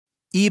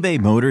eBay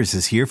Motors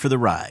is here for the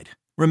ride.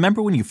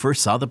 Remember when you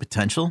first saw the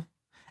potential?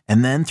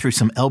 And then through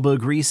some elbow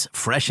grease,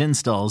 fresh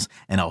installs,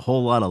 and a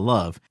whole lot of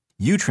love,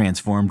 you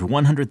transformed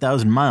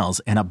 100,000 miles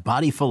and a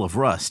body full of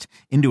rust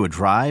into a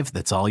drive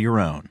that's all your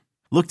own.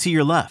 Look to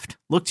your left.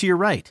 Look to your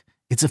right.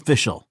 It's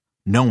official.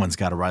 No one's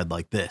got a ride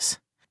like this.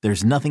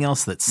 There's nothing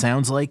else that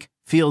sounds like,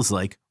 feels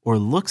like, or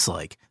looks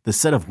like the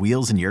set of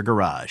wheels in your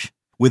garage.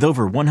 With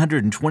over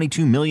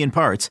 122 million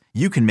parts,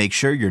 you can make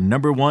sure your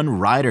number one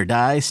ride or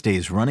die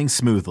stays running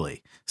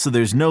smoothly. So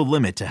there's no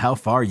limit to how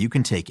far you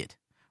can take it.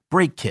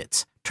 Brake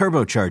kits,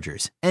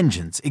 turbochargers,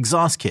 engines,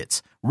 exhaust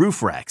kits,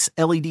 roof racks,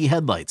 LED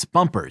headlights,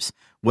 bumpers,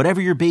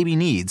 whatever your baby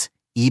needs,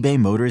 eBay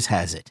Motors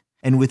has it.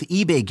 And with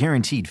eBay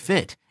Guaranteed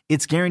Fit,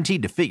 it's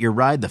guaranteed to fit your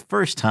ride the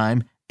first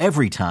time,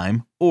 every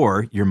time,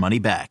 or your money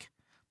back.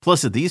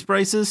 Plus at these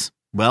prices,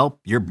 well,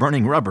 you're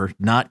burning rubber,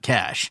 not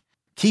cash.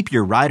 Keep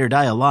your ride or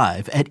die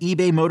alive at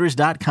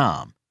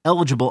ebaymotors.com.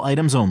 Eligible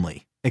items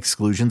only.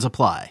 Exclusions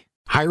apply.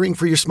 Hiring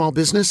for your small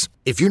business?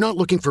 If you're not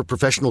looking for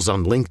professionals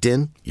on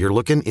LinkedIn, you're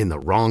looking in the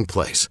wrong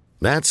place.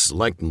 That's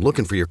like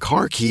looking for your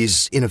car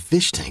keys in a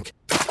fish tank.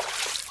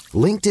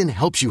 LinkedIn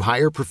helps you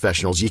hire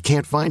professionals you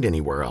can't find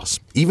anywhere else,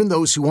 even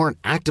those who aren't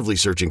actively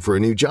searching for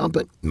a new job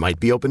but might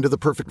be open to the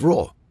perfect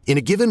role. In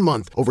a given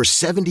month, over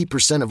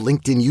 70% of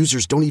LinkedIn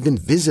users don't even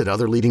visit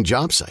other leading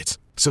job sites.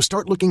 So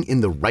start looking in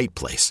the right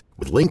place.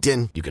 With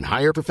LinkedIn, you can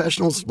hire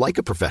professionals like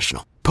a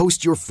professional.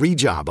 Post your free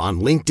job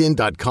on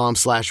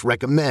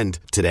linkedin.com/recommend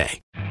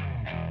today.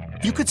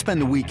 You could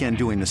spend the weekend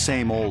doing the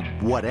same old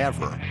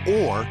whatever,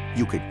 or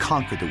you could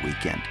conquer the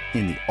weekend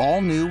in the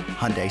all-new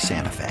Hyundai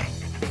Santa Fe.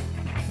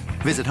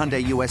 Visit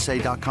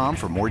HyundaiUSA.com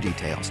for more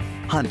details.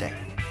 Hyundai,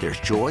 there's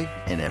joy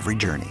in every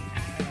journey.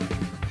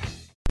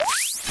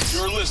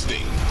 You're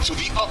listening to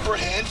the Upper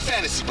Hand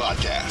Fantasy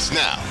Podcast.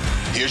 Now,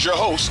 here's your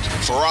host,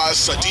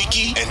 Faraz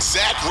Siddiqui and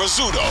Zach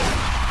Rizzuto.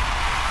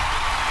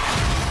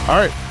 All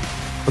right,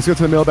 let's get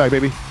to the mailbag,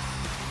 baby.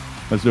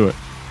 Let's do it.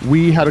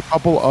 We had a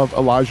couple of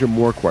Elijah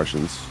Moore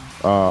questions.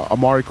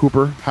 Amari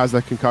Cooper has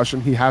that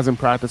concussion. He hasn't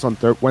practiced on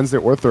Wednesday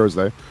or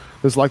Thursday.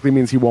 This likely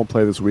means he won't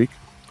play this week.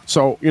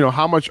 So,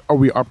 how much are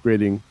we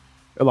upgrading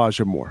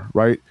Elijah Moore,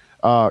 right?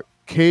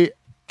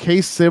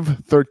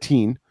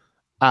 K-Civ13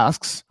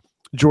 asks,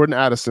 Jordan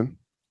Addison,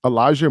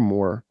 Elijah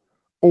Moore,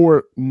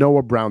 or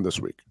Noah Brown this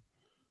week.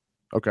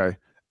 Okay.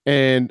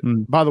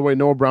 And by the way,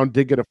 Noah Brown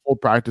did get a full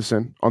practice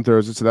in on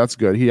Thursday, so that's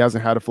good. He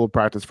hasn't had a full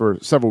practice for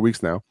several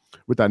weeks now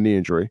with that knee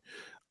injury.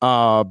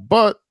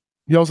 But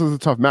he also has a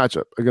tough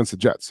matchup against the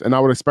Jets, and I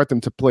would expect him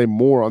to play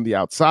more on the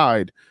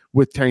outside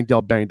with Tank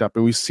Dell banged up,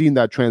 and we've seen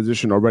that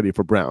transition already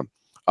for Brown.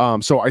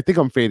 So I think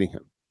I'm fading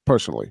him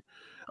personally.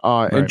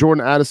 Right. And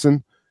Jordan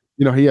Addison,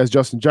 he has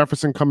Justin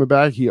Jefferson coming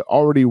back. He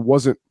already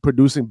wasn't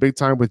producing big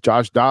time with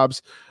Josh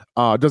Dobbs.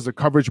 Does the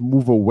coverage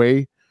move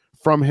away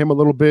from him a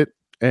little bit?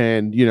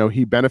 And,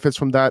 he benefits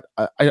from that.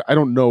 I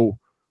don't know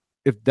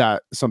if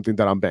that's something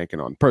that I'm banking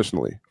on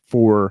personally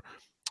for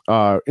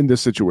in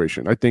this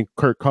situation. I think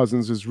Kirk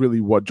Cousins is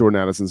really what Jordan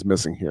Addison's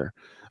missing here.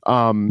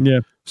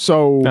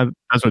 So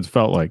that's what it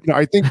felt like.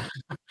 I think,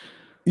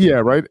 yeah,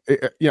 right.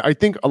 I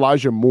think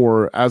Elijah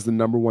Moore as the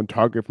number one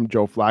target from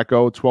Joe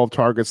Flacco, 12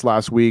 targets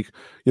last week,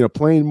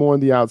 playing more on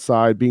the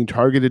outside, being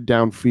targeted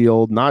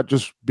downfield, not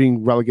just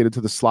being relegated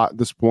to the slot at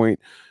this point.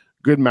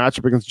 Good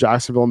matchup against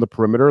Jacksonville on the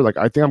perimeter.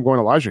 I think I'm going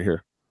Elijah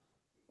here.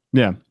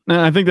 Yeah,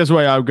 and I think that's the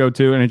way I would go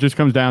too. And it just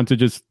comes down to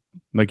just,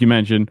 like you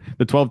mentioned,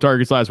 the 12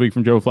 targets last week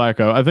from Joe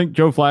Flacco. I think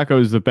Joe Flacco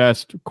is the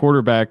best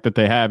quarterback that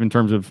they have in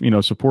terms of,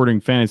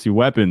 supporting fantasy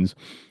weapons,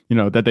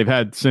 that they've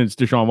had since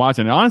Deshaun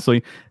Watson. And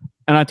honestly,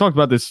 and I talked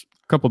about this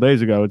a couple of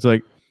days ago, it's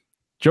like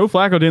Joe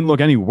Flacco didn't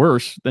look any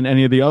worse than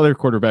any of the other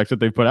quarterbacks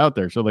that they've put out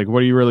there. So, what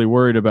are you really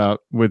worried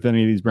about with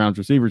any of these Browns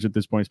receivers at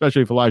this point,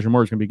 especially if Elijah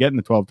Moore is going to be getting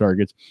the 12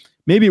 targets?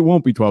 Maybe it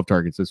won't be 12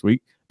 targets this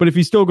week, but if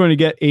he's still going to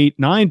get 8,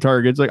 9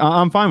 targets,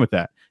 I'm fine with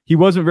that. He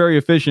wasn't very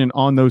efficient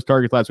on those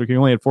targets last week. He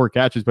only had 4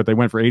 catches, but they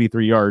went for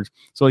 83 yards.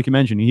 So like you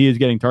mentioned, he is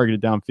getting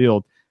targeted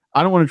downfield.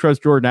 I don't want to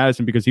trust Jordan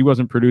Addison because he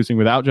wasn't producing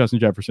without Justin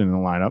Jefferson in the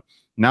lineup.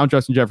 Now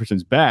Justin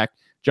Jefferson's back.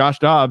 Josh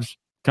Dobbs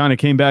kind of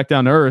came back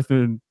down to earth.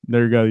 And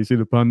there you go. You see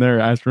the pun there.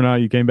 Astronaut,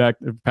 you came back.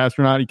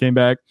 Pastronaut, he came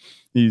back.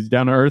 He's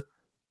down to earth.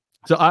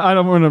 So I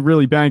don't want to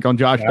really bank on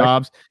Josh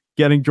Dobbs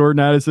getting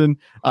Jordan Addison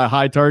a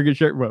high target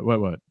share.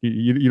 What?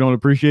 You don't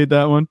appreciate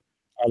that one?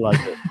 I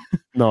like it.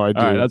 No, I do.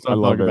 Right, that's what I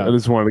love it. about. I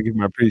just wanted to give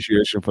my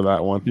appreciation for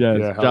that one.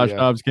 Yeah, Josh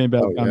Dobbs came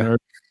back on there.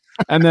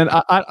 And then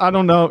I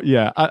don't know.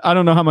 Yeah, I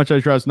don't know how much I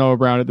trust Noah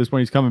Brown at this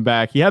point. He's coming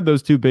back. He had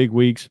those 2 big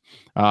weeks.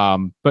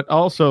 But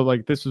also,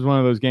 this is one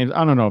of those games.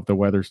 I don't know if the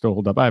weather still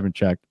hold up. I haven't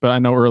checked. But I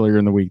know earlier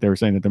in the week they were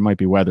saying that there might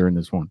be weather in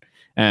this one.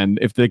 And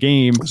if the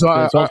game... So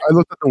I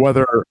looked at the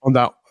weather on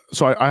that.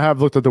 So I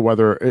have looked at the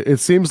weather. It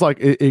seems like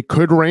it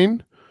could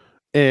rain.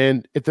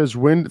 And if there's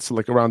wind, it's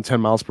around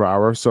 10 miles per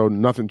hour. So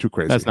nothing too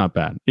crazy. That's not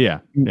bad. Yeah.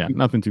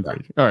 Nothing too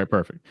crazy. All right,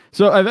 perfect.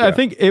 So I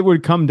think it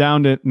would come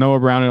down to Noah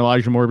Brown and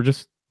Elijah Moore, but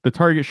just the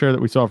target share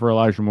that we saw for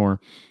Elijah Moore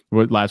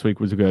last week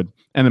was good.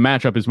 And the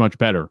matchup is much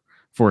better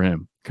for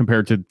him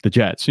compared to the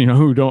Jets,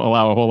 who don't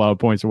allow a whole lot of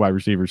points to wide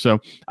receivers. So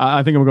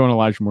I think I'm going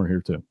Elijah Moore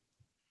here too.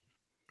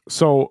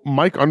 So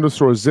Mike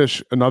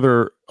 _Zish,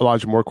 another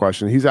Elijah Moore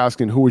question. He's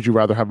asking, who would you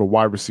rather have a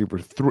wide receiver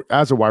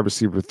as a wide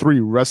receiver 3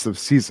 rest of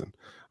season?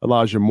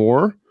 Elijah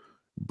Moore,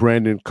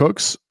 Brandon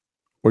Cooks,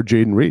 or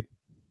Jayden Reed?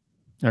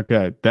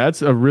 Okay,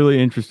 that's a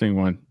really interesting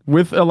one.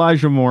 With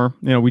Elijah Moore,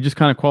 we just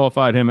kind of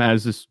qualified him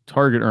as this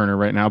target earner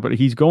right now, but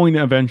he's going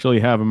to eventually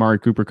have Amari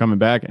Cooper coming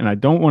back, and I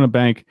don't want to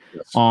bank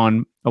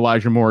on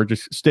Elijah Moore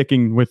just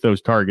sticking with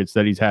those targets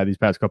that he's had these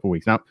past couple of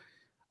weeks. Now,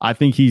 I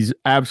think he's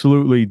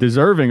absolutely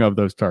deserving of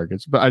those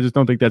targets, but I just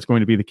don't think that's going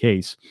to be the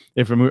case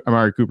if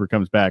Amari Cooper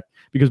comes back,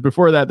 because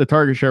before that, the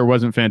target share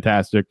wasn't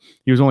fantastic.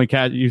 He was only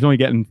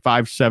getting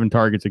 5-7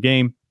 targets a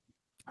game,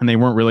 and they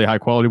weren't really high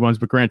quality ones,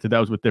 but granted, that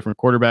was with different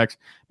quarterbacks.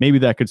 Maybe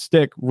that could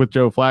stick with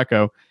Joe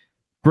Flacco.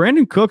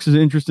 Brandon Cooks is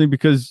interesting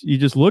because you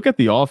just look at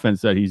the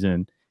offense that he's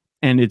in,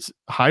 and it's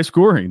high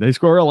scoring. They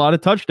score a lot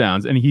of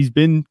touchdowns, and he's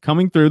been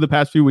coming through the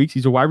past few weeks.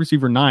 He's a wide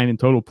receiver 9 in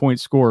total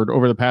points scored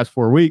over the past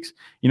 4 weeks.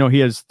 He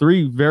has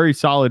 3 very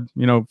solid,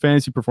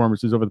 fantasy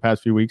performances over the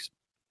past few weeks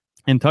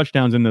and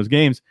touchdowns in those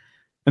games.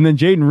 And then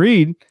Jayden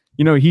Reed,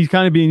 he's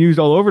kind of being used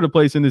all over the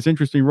place in this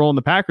interesting role in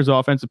the Packers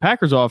offense. The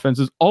Packers offense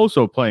is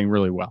also playing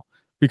really well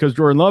because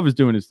Jordan Love is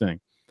doing his thing.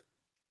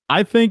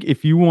 I think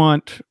if you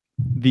want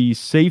the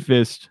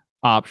safest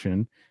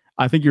option,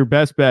 I think your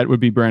best bet would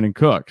be Brandon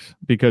Cooks,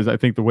 because I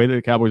think the way that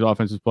the Cowboys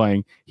offense is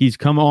playing, he's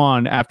come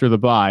on after the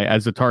bye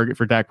as a target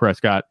for Dak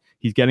Prescott.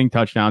 He's getting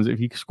touchdowns. If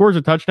he scores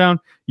a touchdown,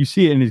 you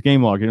see it in his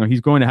game log.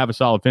 He's going to have a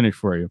solid finish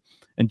for you.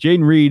 And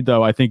Jayden Reed,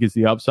 though, I think is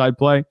the upside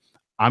play.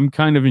 I'm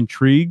kind of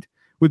intrigued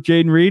with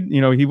Jayden Reed.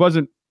 He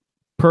wasn't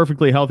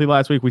perfectly healthy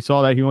last week. We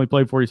saw that he only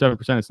played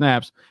 47% of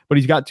snaps, but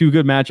he's got 2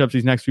 good matchups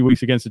these next few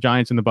weeks against the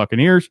Giants and the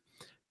Buccaneers.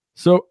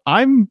 So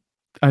I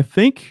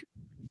think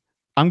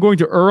I'm going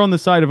to err on the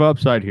side of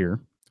upside here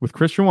with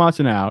Christian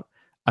Watson out.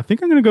 I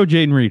think I'm going to go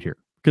Jayden Reed here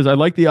because I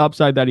like the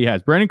upside that he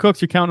has. Brandon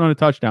Cooks, you're counting on a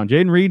touchdown.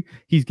 Jayden Reed,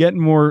 he's getting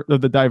more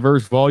of the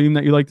diverse volume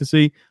that you like to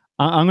see.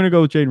 I'm going to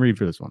go with Jayden Reed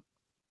for this one.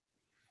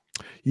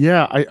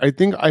 Yeah, I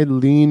think I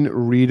lean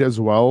Reed as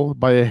well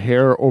by a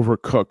hair over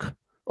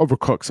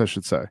Cooks, I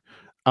should say.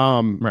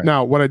 Right.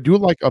 Now, what I do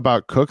like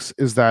about Cooks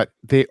is that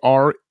they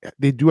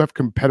do have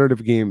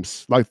competitive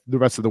games like the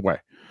rest of the way.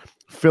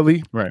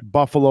 Philly, right,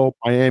 Buffalo,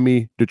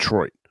 Miami,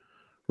 Detroit,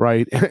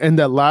 right? And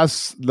the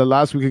last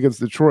week against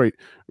Detroit,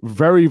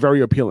 very, very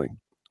appealing.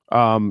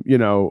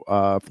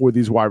 For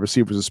these wide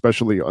receivers,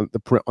 especially on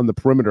the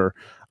perimeter.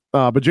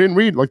 But Jayden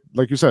Reed,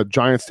 like you said,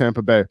 Giants,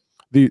 Tampa Bay,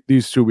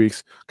 these 2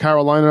 weeks.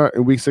 Carolina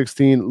in week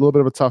 16, a little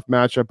bit of a tough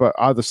matchup, but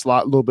out of the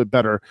slot, a little bit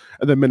better.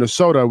 And then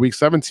Minnesota, week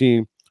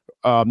 17,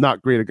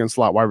 not great against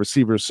slot wide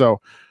receivers.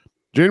 So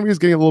Jayden Reed is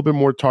getting a little bit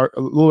more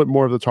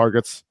of the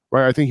targets,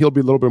 right? I think he'll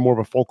be a little bit more of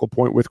a focal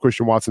point with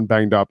Christian Watson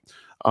banged up.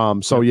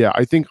 Yeah,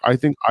 I think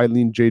I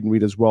lean Jayden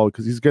Reed as well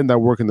because he's getting that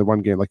work in the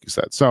run game, like you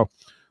said. So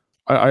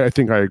I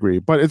think I agree,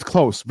 but it's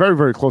close, very,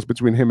 very close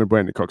between him and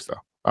Brandon Cooks, though.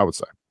 I would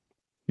say.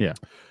 Yeah,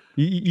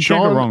 you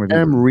can't go wrong with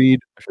M. Reed.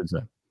 I should say.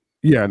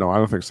 Yeah, no, I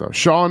don't think so.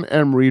 Sean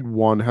M. Reed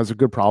 1 has a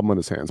good problem on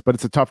his hands, but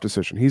it's a tough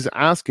decision. He's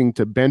asking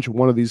to bench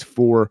one of these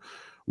 4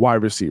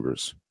 wide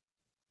receivers: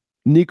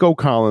 Nico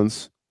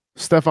Collins,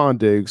 Stephon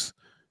Diggs,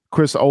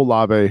 Chris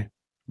Olave,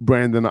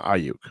 Brandon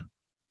Ayuk.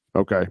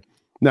 Okay.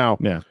 Now,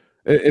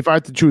 if I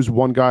had to choose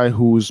one guy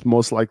who's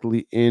most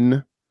likely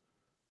in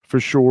for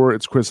sure,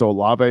 it's Chris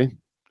Olave.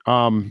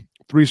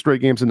 3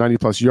 straight games of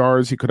 90-plus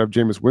yards. He could have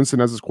Jameis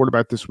Winston as his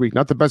quarterback this week.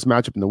 Not the best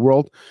matchup in the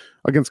world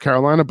against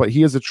Carolina, but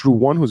he is a true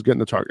one who's getting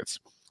the targets.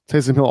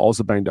 Taysom Hill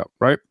also banged up,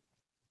 right?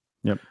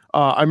 Yep.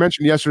 I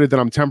mentioned yesterday that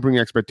I'm tempering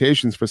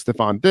expectations for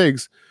Stephon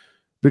Diggs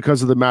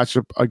because of the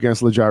matchup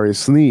against L'Jarius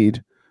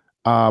Sneed,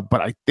 but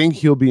I think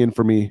he'll be in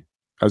for me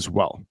as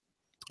well.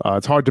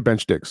 It's hard to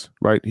bench Diggs,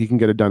 right? He can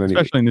get it done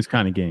anyway. Especially in this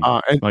kind of game.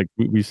 Like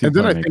we see. And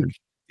then I think,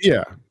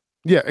 yeah,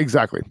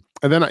 exactly.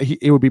 And then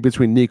it would be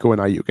between Nico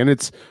and Ayuk.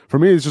 And for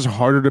me, it's just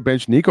harder to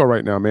bench Nico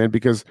right now, man,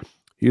 because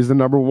he's the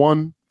number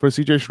 1 for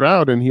CJ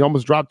Stroud, and he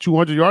almost dropped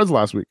 200 yards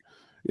last week,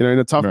 in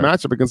a tough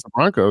matchup against the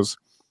Broncos.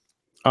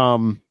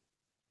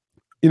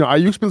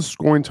 Ayuk's been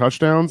scoring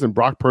touchdowns, and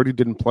Brock Purdy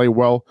didn't play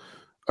well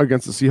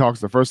against the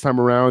Seahawks the first time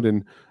around.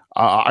 And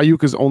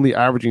Ayuk is only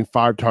averaging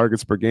 5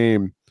 targets per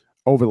game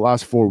over the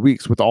last 4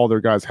 weeks with all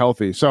their guys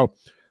healthy. So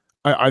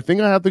I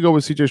think I have to go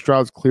with CJ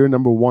Stroud's clear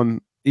number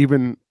 1,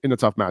 even in a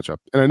tough matchup.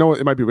 And I know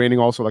it might be raining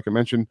also, like I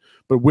mentioned,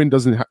 but wind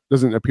doesn't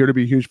appear to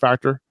be a huge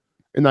factor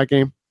in that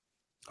game.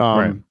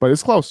 But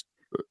it's close.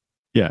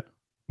 Yeah.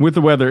 With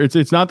the weather,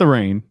 it's not the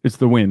rain, it's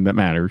the wind that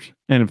matters.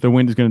 And if the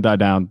wind is going to die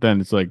down, then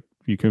it's like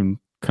you can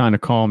kind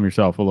of calm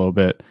yourself a little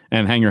bit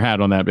and hang your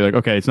hat on that. Be like,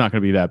 okay, it's not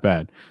going to be that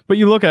bad. But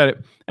you look at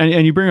it,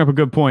 and you bring up a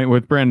good point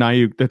with Brandon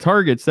Ayuk. The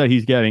targets that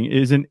he's getting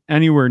isn't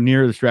anywhere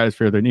near the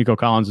stratosphere that Nico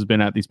Collins has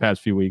been at these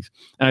past few weeks.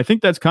 And I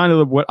think that's kind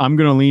of what I'm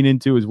going to lean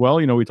into as well.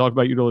 We talk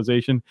about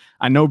utilization.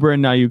 I know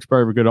Brandon Ayuk's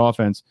part of a good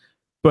offense,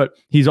 but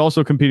he's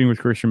also competing with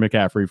Christian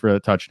McCaffrey for a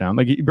touchdown.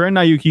 Like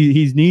Brandon Ayuk,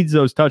 he needs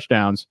those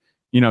touchdowns.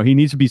 He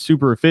needs to be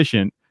super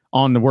efficient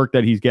on the work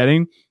that he's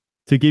getting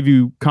to give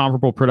you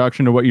comparable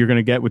production to what you're going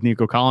to get with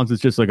Nico Collins.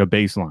 It's just like a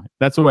baseline.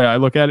 That's the way I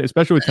look at it,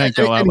 especially with Tank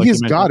Dell out. And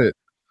he's got it.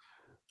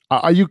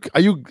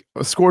 Ayuk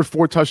scored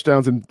 4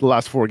 touchdowns in the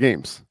last 4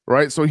 games,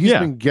 right? So he's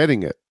been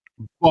getting it,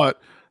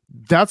 but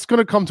that's going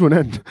to come to an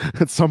end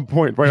at some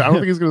point, right? I don't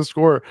think he's going to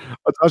score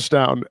a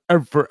touchdown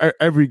for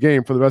every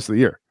game for the rest of the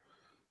year.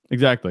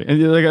 Exactly.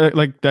 And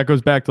like that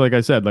goes back to, like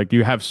I said, like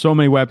you have so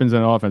many weapons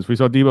in offense. We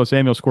saw Deebo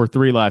Samuel score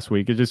 3 last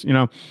week. It just,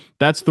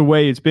 that's the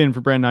way it's been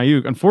for Brandon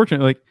Ayuk.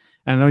 Unfortunately, like,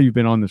 I know you've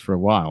been on this for a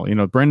while,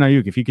 Brandon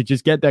Ayuk, if he could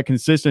just get that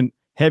consistent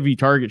heavy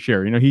target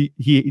share,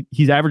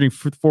 he's averaging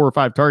 4 or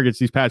 5 targets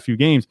these past few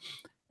games.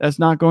 That's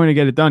not going to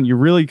get it done. You're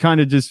really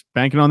kind of just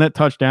banking on that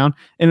touchdown.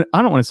 And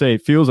I don't want to say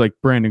it feels like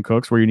Brandon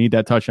Cooks where you need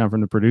that touchdown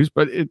from the produce,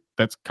 but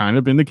that's kind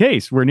of been the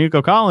case where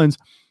Nico Collins,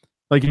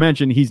 like you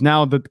mentioned, he's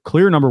now the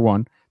clear number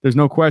 1. There's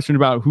no question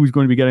about who's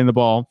going to be getting the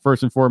ball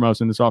first and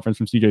foremost in this offense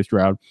from CJ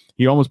Stroud.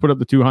 He almost put up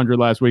the 200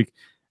 last week.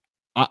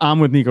 I'm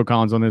with Nico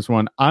Collins on this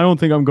one. I don't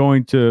think I'm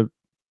going to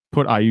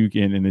put Ayuk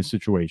in this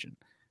situation.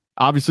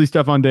 Obviously,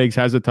 Stephon Diggs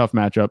has a tough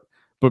matchup,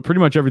 but pretty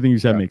much everything you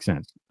said makes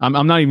sense.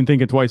 I'm not even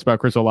thinking twice about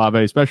Chris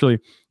Olave, especially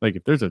like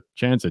if there's a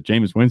chance that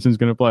Jameis Winston's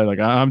going to play. Like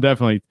I'm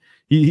definitely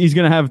he's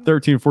going to have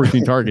 13 or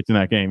 14 targets in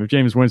that game if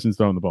Jameis Winston's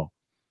throwing the ball.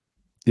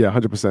 Yeah,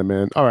 100%,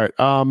 man. All right.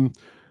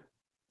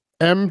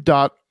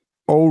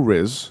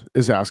 M.Oriz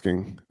is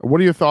asking,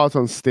 what are your thoughts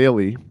on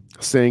Staley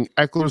saying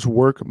Eckler's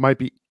work might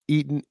be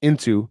eaten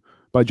into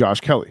by Josh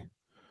Kelly?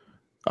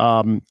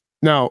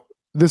 Now,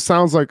 this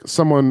sounds like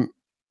someone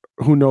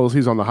who knows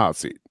he's on the hot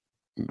seat,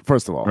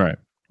 first of all.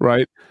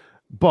 Right?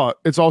 But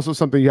it's also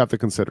something you have to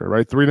consider,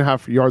 right?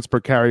 3.5 yards per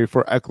carry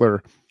for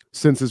Eckler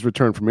since his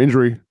return from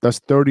injury.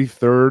 That's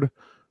 33rd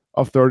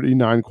of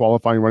 39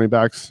 qualifying running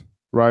backs,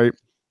 right?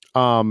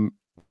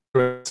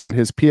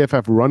 His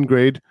PFF run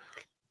grade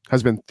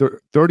has been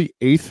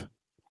 38th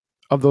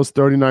of those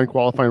 39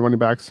 qualifying running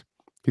backs.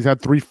 He's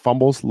had 3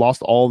 fumbles,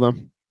 lost all of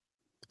them.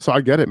 So I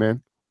get it,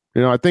 man.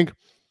 I think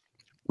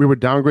we were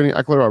downgrading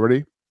Eckler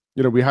already.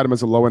 We had him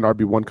as a low-end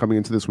RB1 coming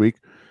into this week.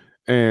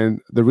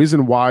 And the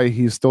reason why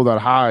he's still that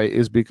high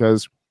is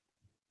because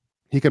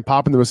he can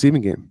pop in the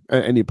receiving game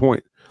at any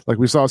point. Like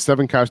we saw a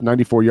 7-catch,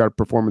 94-yard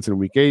performance in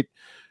week 8.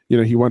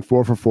 He went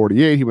 4 for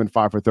 48. He went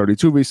 5 for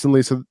 32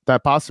 recently. So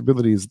that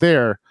possibility is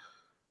there.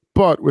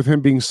 But with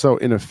him being so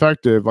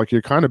ineffective, like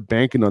you're kind of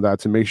banking on that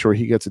to make sure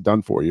he gets it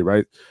done for you,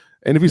 right?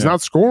 And if he's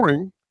not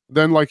scoring,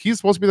 then like he's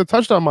supposed to be the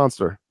touchdown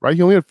monster, right?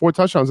 He only had 4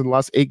 touchdowns in the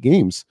last 8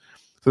 games.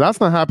 So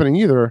that's not happening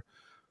either.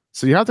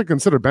 So you have to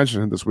consider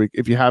benching him this week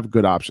if you have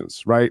good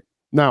options, right?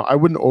 Now, I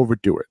wouldn't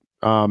overdo it.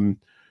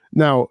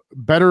 Now,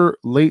 better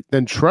late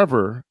than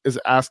Trevor is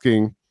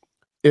asking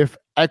if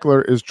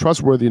Eckler is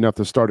trustworthy enough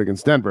to start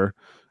against Denver.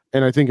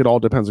 And I think it all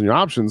depends on your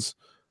options.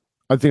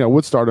 I think I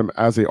would start him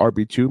as a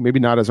RB2, maybe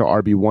not as a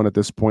RB1 at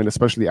this point,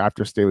 especially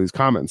after Staley's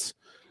comments.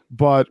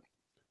 But,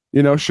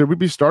 should we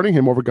be starting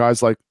him over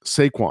guys like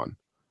Saquon,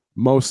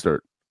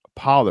 Mostert,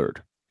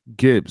 Pollard,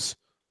 Gibbs,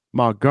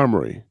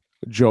 Montgomery,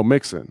 Joe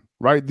Mixon,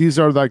 right? These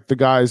are like the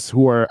guys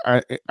who are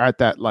at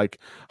that like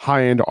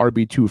high-end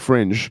RB2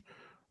 fringe,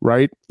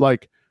 right?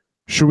 Like,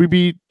 should we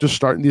be just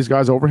starting these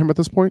guys over him at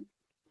this point?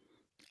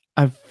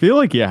 I feel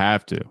like you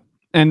have to.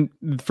 And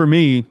for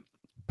me,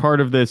 part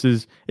of this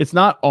is it's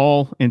not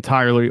all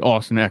entirely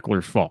Austin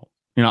Eckler's fault.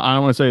 I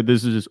don't want to say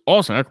this is just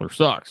Austin Eckler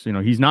sucks.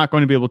 He's not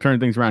going to be able to turn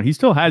things around. He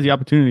still has the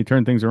opportunity to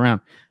turn things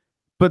around.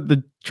 But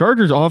the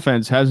Chargers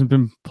offense hasn't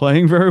been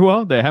playing very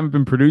well. They haven't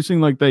been producing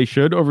like they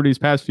should over these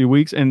past few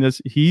weeks. And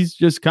he's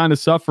just kind of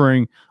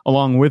suffering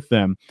along with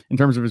them in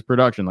terms of his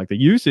production. Like the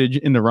usage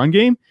in the run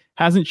game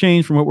hasn't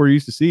changed from what we're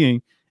used to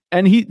seeing.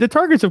 And the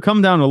targets have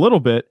come down a little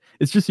bit.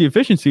 It's just the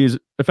efficiency is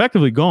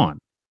effectively gone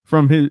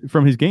from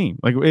his game.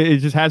 Like it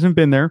just hasn't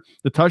been there.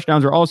 The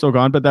touchdowns are also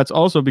gone, but that's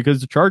also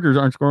because the Chargers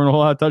aren't scoring a whole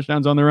lot of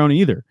touchdowns on their own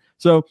either.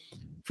 So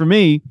for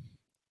me,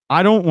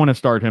 I don't want to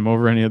start him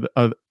over any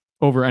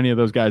of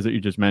those guys that you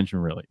just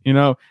mentioned, really.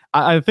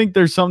 I think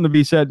there's something to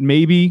be said.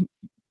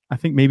 I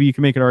think maybe you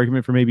can make an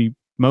argument for maybe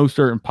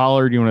Mostert and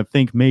Pollard. You want to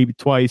think maybe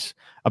twice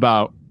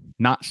about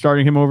not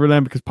starting him over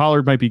them because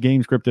Pollard might be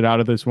game scripted out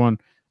of this one.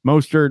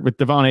 Mostert with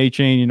Devon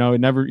Achane,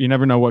 you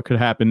never know what could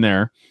happen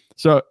there.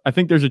 So I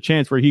think there's a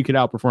chance where he could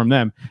outperform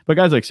them. But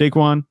guys like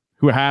Saquon,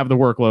 who have the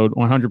workload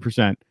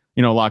 100%,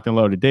 locked and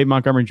loaded. Dave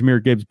Montgomery and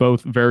Jahmyr Gibbs,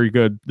 both very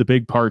good, the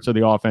big parts of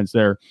the offense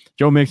there.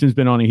 Joe Mixon's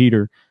been on a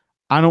heater.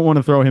 I don't want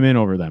to throw him in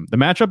over them. The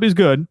matchup is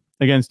good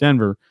against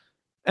Denver.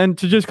 And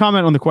to just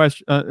comment on the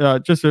question,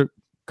 just to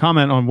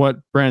comment on what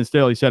Brandon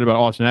Staley said about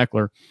Austin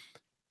Eckler,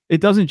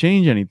 it doesn't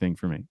change anything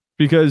for me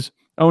because,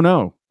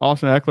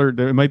 Austin Eckler,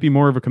 there might be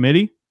more of a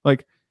committee.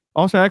 Like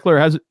Austin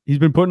Eckler he's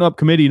been putting up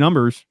committee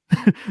numbers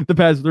the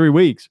past 3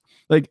 weeks.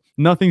 Like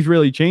nothing's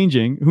really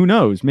changing. Who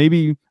knows?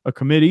 Maybe a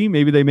committee,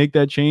 maybe they make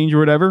that change or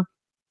whatever.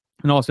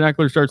 And Austin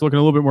Eckler starts looking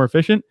a little bit more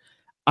efficient.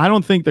 I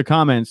don't think the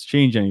comments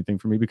change anything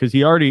for me because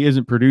he already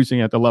isn't producing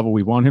at the level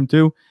we want him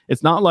to.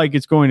 It's not like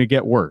it's going to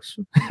get worse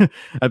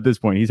at this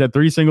point. He's had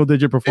 3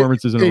 single-digit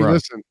performances in a row.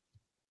 Listen,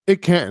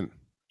 it can.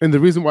 And the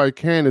reason why it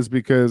can is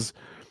because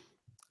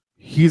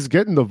he's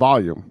getting the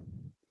volume,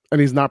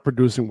 and he's not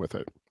producing with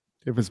it.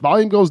 If his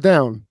volume goes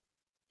down,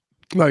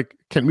 like,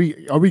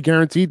 are we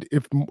guaranteed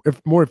if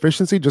more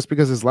efficiency just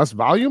because it's less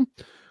volume?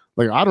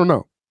 Like, I don't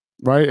know,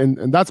 right?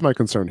 And that's my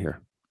concern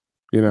here.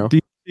 You know, do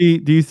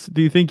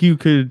you think you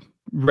could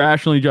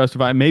rationally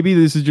justify? Maybe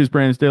this is just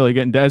Brandon Staley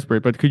getting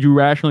desperate, but could you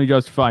rationally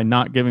justify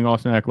not giving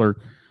Austin Eckler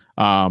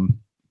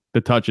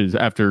the touches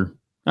after?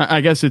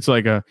 I guess it's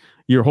like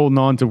you're holding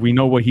on to, we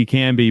know what he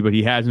can be, but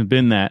he hasn't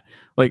been that.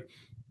 Like,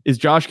 is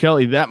Josh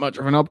Kelly that much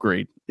of an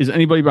upgrade? Is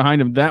anybody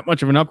behind him that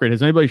much of an upgrade?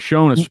 Has anybody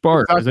shown a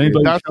spark? Has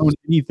anybody shown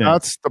anything?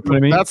 That's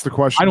the That's the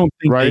question. I don't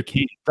think right? they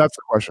can. That's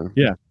the question.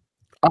 Yeah.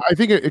 I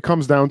think it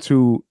comes down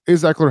to,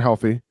 is Eckler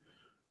healthy,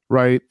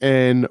 right?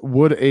 And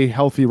would a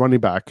healthy running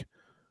back,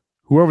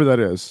 whoever that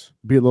is,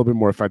 be a little bit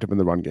more effective in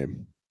the run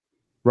game,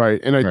 right?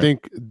 And I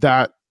think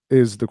that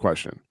is the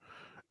question.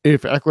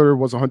 If Eckler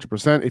was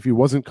 100%, if he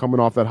wasn't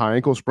coming off that high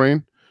ankle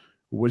sprain,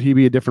 would he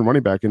be a different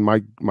running back? And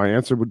my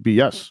answer would be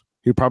yes.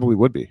 He probably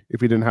would be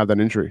if he didn't have that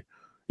injury,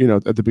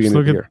 at the beginning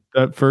of the year.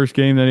 That first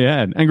game that he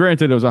had. And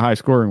granted, it was a high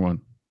scoring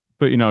one,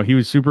 but he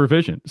was super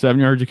efficient, 7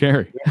 yards a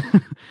carry.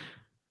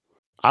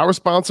 Our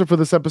sponsor for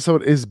this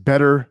episode is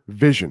Better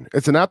Vision.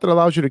 It's an app that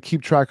allows you to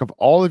keep track of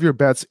all of your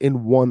bets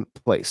in one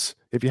place.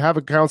 If you have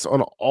accounts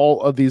on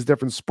all of these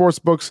different sports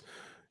books,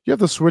 you have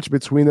to switch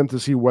between them to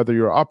see whether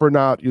you're up or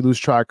not. You lose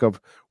track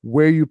of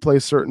where you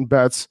place certain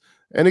bets,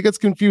 and it gets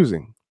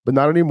confusing. But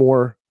not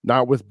anymore,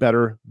 not with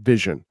Better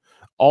Vision.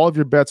 All of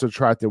your bets are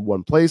tracked in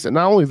one place. And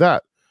not only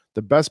that,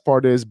 the best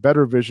part is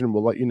Better Vision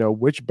will let you know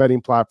which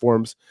betting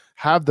platforms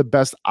have the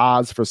best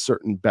odds for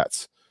certain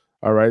bets.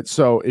 All right.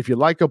 So if you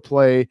like a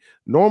play,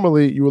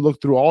 normally you would look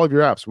through all of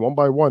your apps one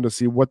by one to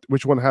see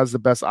which one has the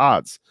best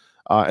odds.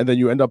 And then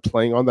you end up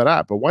playing on that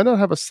app. But why not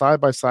have a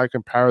side-by-side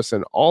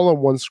comparison all on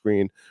one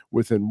screen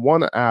within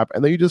one app?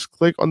 And then you just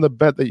click on the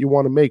bet that you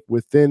want to make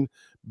within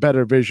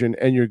Better Vision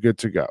and you're good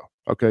to go.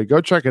 Okay, go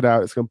check it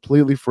out. It's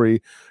completely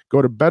free.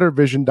 Go to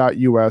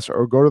bettervision.us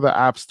or go to the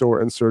App Store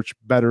and search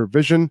Better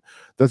Vision.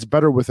 That's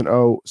better with an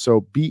O.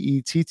 So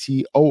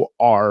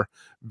BETTOR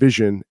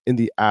Vision in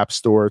the App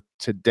Store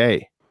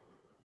today.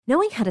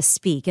 Knowing how to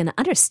speak and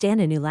understand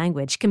a new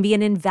language can be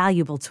an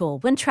invaluable tool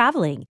when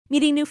traveling,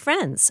 meeting new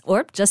friends,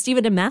 or just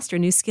even to master a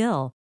new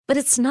skill. But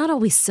it's not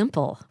always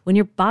simple when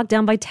you're bogged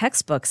down by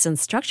textbooks and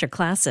structured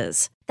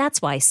classes. That's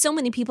why so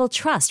many people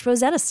trust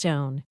Rosetta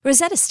Stone.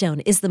 Rosetta Stone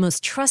is the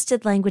most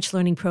trusted language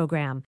learning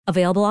program,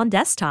 available on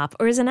desktop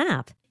or as an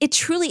app. It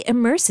truly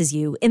immerses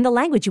you in the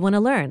language you want to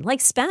learn,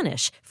 like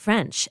Spanish,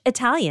 French,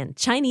 Italian,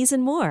 Chinese,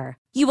 and more.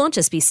 You won't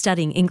just be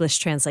studying English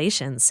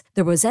translations.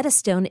 The Rosetta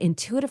Stone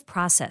intuitive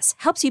process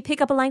helps you pick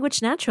up a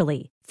language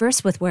naturally,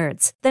 first with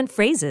words, then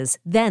phrases,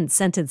 then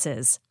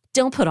sentences.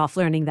 Don't put off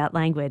learning that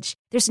language.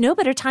 There's no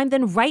better time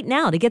than right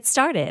now to get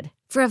started.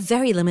 For a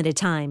very limited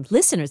time,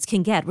 listeners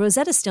can get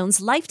Rosetta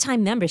Stone's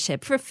lifetime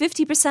membership for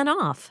 50%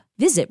 off.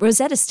 Visit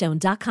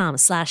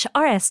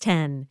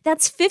rosettastone.com/rs10.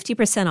 That's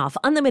 50% off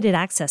unlimited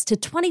access to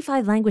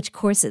 25 language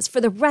courses for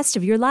the rest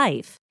of your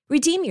life.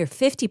 Redeem your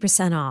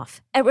 50%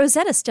 off at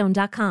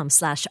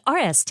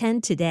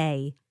rosettastone.com/rs10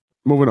 today.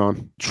 Moving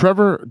on.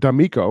 Trevor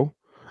D'Amico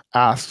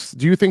asks,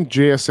 do you think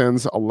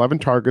JSN's 11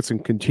 targets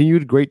and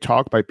continued great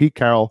talk by Pete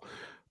Carroll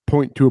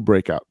point to a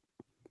breakout?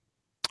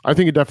 I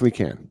think it definitely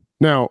can.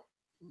 Now,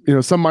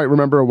 some might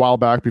remember a while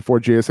back before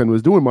JSN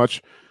was doing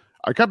much,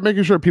 I kept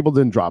making sure people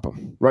didn't drop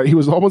him, right? He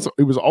was always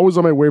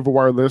on my waiver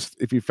wire list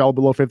if he fell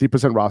below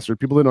 50% roster.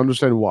 People didn't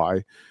understand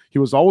why. He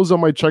was always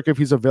on my check if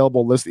he's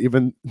available list,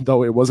 even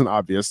though it wasn't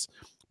obvious,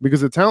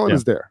 because the talent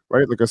is there,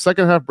 right? Like a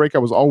second half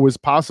breakout was always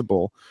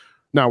possible.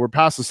 Now we're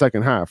past the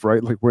second half,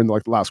 right? Like we're in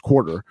the last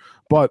quarter,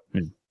 but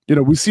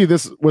we see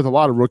this with a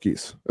lot of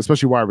rookies,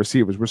 especially wide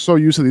receivers. We're so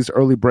used to these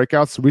early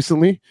breakouts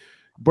recently,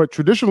 but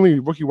traditionally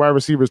rookie wide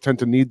receivers tend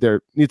to need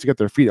to get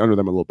their feet under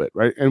them a little bit,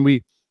 right? And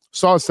we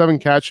saw a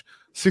 7-catch,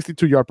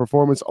 62-yard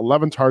performance,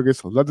 11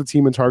 targets, led the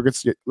team in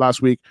targets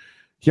last week.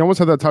 He almost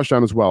had that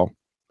touchdown as well.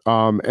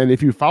 And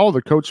if you follow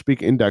the Coach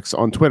Speak Index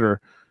on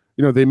Twitter,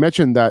 they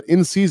mentioned that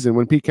in season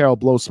when Pete Carroll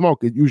blows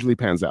smoke, it usually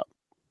pans out.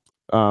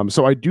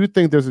 So I do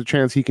think there's a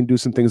chance he can do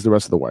some things the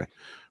rest of the way.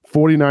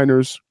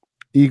 49ers,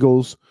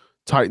 Eagles,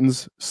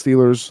 Titans,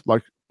 Steelers,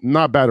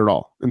 not bad at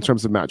all in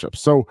terms of matchups.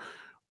 So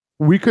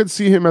we could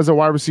see him as a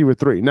wide receiver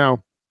 3.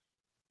 Now,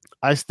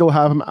 I still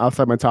have him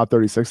outside my top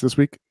 36 this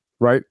week,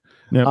 right?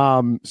 Yep.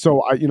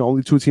 So I,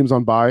 only 2 teams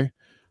on bye.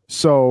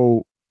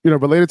 So,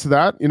 related to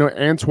that,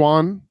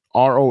 Antoine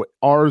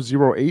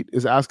R08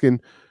 is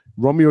asking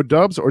Romeo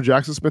Dubs or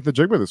Jackson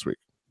Smith-Njigba this week.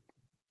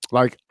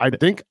 I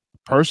think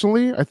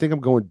personally, I'm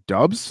going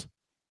Dubs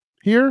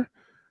here.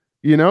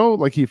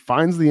 He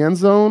finds the end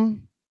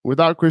zone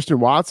without Christian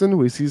Watson.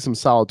 We see some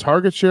solid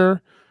target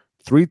share,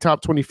 3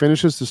 top 20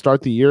 finishes to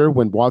start the year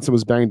when Watson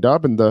was banged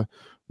up, and the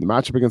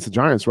matchup against the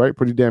Giants, right?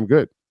 Pretty damn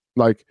good.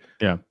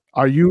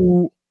 Are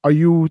you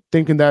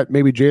thinking that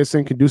maybe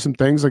JSN can do some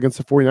things against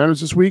the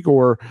 49ers this week,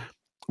 or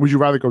would you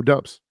rather go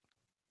Dubs?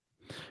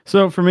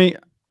 So for me,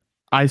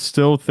 I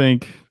still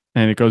think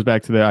And it goes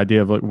back to the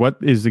idea of like, what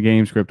is the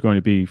game script going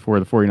to be for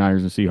the 49ers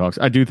and Seahawks?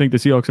 I do think the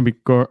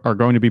Seahawks are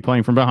going to be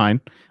playing from behind.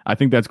 I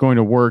think that's going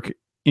to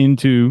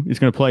it's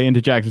going to play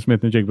into Jackson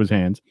Smith and Jigba's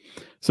hands.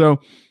 So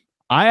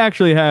I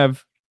actually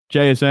have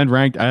JSN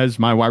ranked as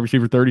my wide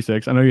receiver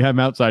 36. I know you have him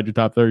outside your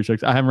top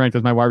 36. I have him ranked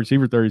as my wide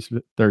receiver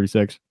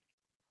 36.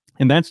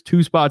 And that's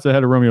 2 spots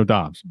ahead of Romeo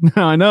Doubs.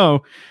 Now, I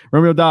know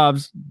Romeo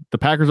Doubs, the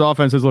Packers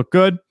offense has looked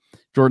good.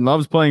 Jordan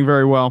Love's playing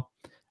very well.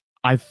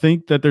 I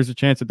think that there's a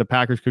chance that the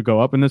Packers could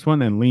go up in this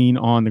one and lean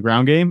on the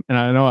ground game. And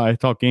I know I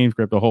talk game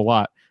script a whole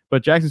lot,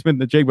 but Jackson Smith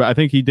and Jigba, I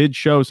think he did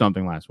show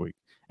something last week.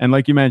 And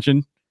like you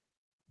mentioned,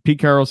 Pete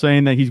Carroll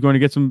saying that he's going to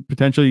get some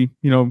potentially,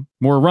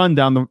 more run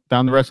down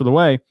the rest of the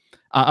way.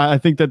 I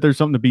think that there's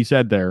something to be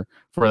said there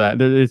for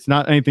that. It's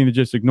not anything to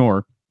just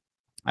ignore.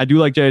 I do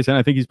like JSN.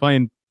 I think he's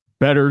playing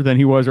better than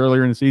he was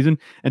earlier in the season.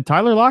 And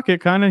Tyler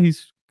Lockett I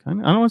don't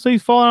want to say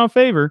he's fallen out of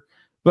favor,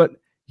 but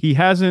he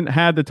hasn't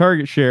had the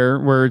target share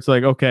where it's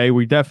like, okay,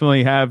 we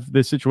definitely have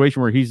this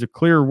situation where he's a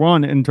clear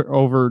one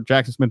over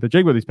Jackson Smith and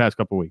Jigba these past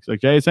couple of weeks. Like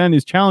JSN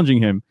is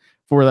challenging him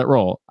for that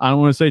role. I don't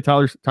want to say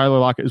Tyler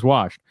Lockett is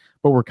washed,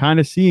 but we're kind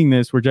of seeing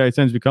this where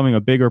JSN is becoming a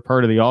bigger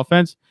part of the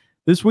offense.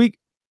 This week,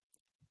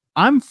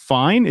 I'm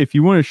fine if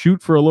you want to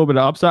shoot for a little bit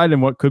of upside in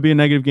what could be a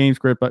negative game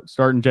script, but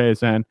starting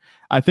JSN.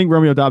 I think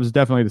Romeo Doubs is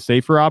definitely the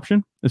safer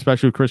option,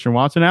 especially with Christian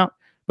Watson out.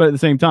 But at the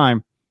same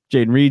time,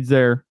 Jaden Reed's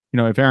there.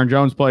 If Aaron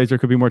Jones plays, there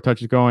could be more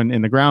touches going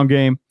in the ground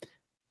game.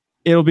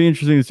 It'll be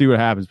interesting to see what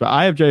happens. But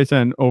I have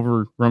JSN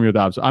over Romeo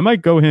Doubs. I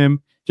might go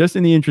him just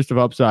in the interest of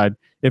upside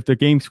if the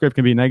game script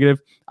can be negative.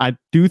 I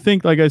do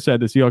think, like I said,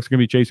 the Seahawks are going to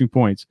be chasing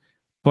points.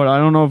 But I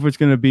don't know if it's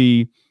going to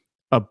be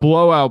a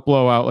blowout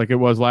like it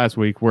was last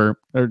week or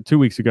 2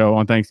 weeks ago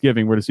on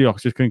Thanksgiving where the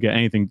Seahawks just couldn't get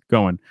anything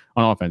going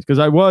on offense. Because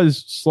I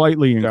was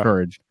slightly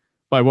encouraged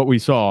by what we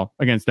saw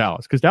against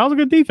Dallas. Because Dallas is a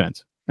good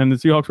defense. And the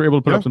Seahawks were able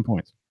to put up some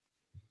points.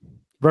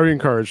 Very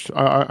encouraged.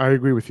 I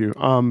agree with you.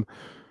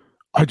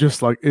 I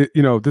just like it,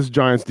 this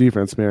Giants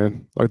defense,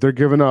 man. Like they're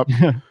giving up.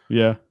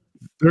 Yeah.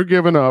 They're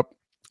giving up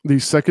the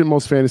second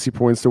most fantasy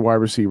points to wide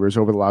receivers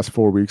over the last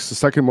 4 weeks, the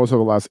second most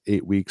over the last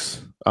 8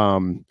 weeks.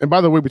 And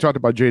by the way, we talked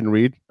about Jaden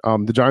Reed.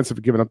 The Giants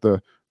have given up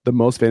the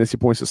most fantasy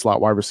points to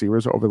slot wide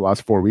receivers over the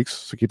last 4 weeks.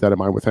 So keep that in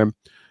mind with him.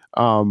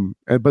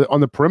 But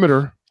on the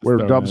perimeter, where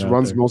Doubs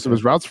runs most of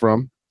his routes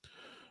from,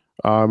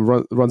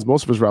 runs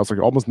most of his routes,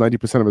 like almost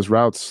 90% of his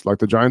routes. Like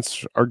the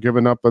Giants are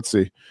giving up, let's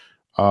see.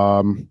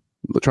 Trying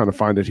to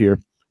find it here.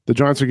 The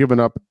Giants are giving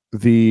up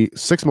the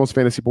 6th most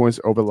fantasy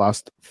points over the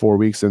last 4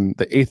 weeks and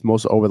the 8th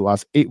most over the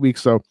last 8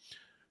 weeks. So,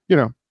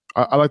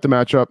 I like the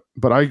matchup,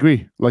 but I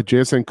agree. Like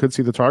JSN could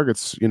see the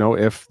targets,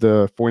 if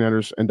the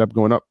 49ers end up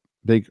going up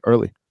big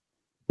early.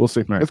 We'll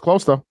see. Right. It's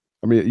close though.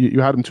 I mean, you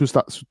had them two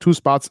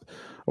spots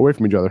away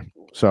from each other.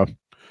 So,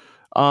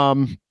 all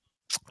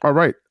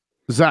right,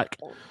 Zach.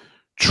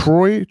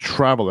 Troy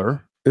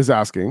Traveler is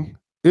asking,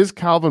 is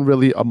Calvin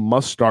Ridley a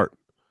must start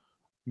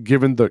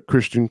given the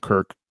Christian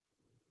Kirk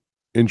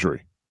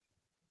injury?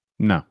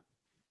 No.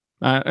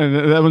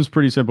 That one's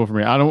pretty simple for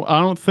me. I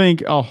don't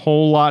think a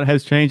whole lot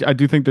has changed. I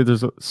do think that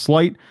there's a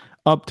slight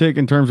uptick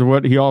in terms of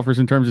what he offers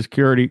in terms of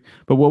security.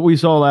 But what we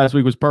saw last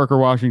week was Parker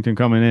Washington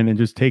coming in and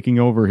just taking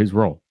over his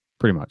role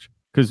pretty much.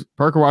 Because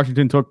Parker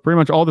Washington took pretty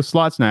much all the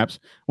slot snaps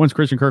once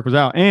Christian Kirk was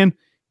out. And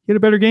he had a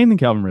better game than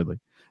Calvin Ridley.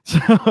 So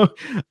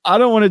I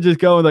don't want to just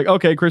go like,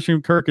 okay,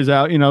 Christian Kirk is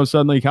out.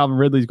 Suddenly Calvin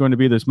Ridley is going to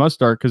be this must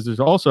start because there's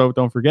also,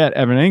 don't forget,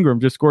 Evan Ingram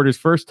just scored his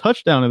first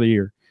touchdown of the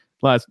year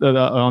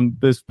on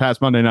this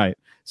past Monday night.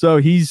 So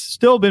he's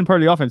still been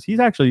part of the offense. He's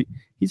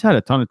had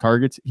a ton of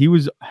targets. He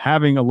was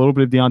having a little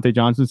bit of Deontay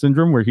Johnson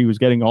syndrome where he was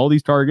getting all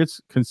these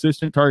targets,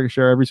 consistent target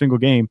share every single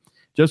game,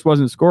 just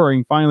wasn't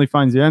scoring, finally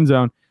finds the end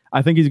zone.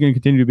 I think he's going to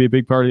continue to be a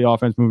big part of the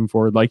offense moving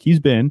forward like he's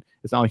been.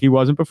 It's not like he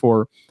wasn't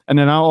before. And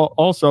then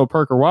also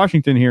Parker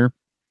Washington here.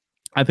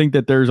 I think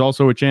that there's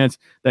also a chance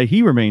that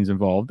he remains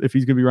involved if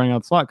he's going to be running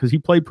out the slot because he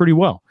played pretty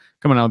well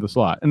coming out of the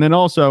slot. And then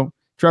also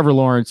Trevor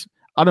Lawrence,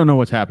 I don't know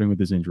what's happening with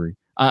this injury.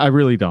 I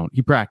really don't.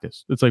 He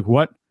practiced. It's like,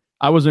 what?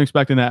 I wasn't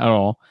expecting that at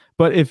all.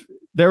 But if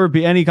there would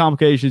be any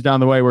complications down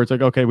the way where it's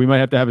like, okay, we might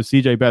have to have a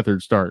CJ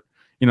Beathard start,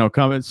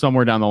 coming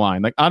somewhere down the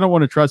line. Like, I don't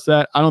want to trust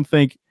that. I don't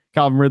think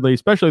Calvin Ridley,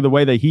 especially the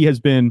way that he has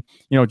been,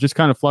 just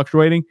kind of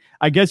fluctuating.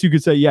 I guess you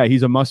could say, yeah,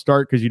 he's a must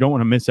start because you don't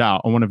want to miss out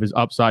on one of his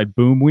upside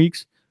boom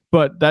weeks.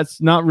 But that's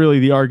not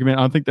really the argument.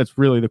 I don't think that's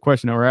really the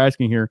question that we're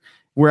asking here.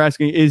 We're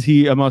asking, is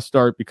he a must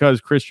start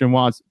because Christian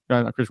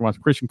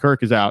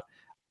Kirk is out?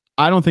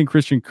 I don't think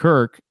Christian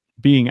Kirk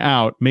being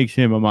out makes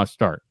him a must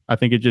start. I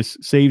think it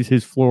just saves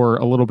his floor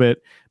a little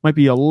bit. Might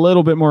be a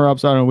little bit more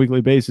upside on a weekly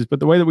basis. But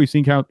the way that we've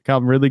seen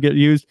Calvin Ridley get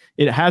used,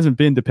 it hasn't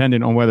been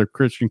dependent on whether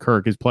Christian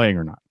Kirk is playing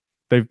or not.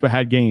 They've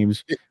had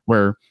games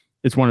where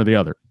it's one or the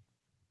other.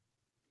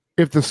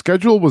 If the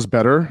schedule was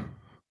better,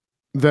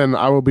 then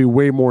I will be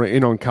way more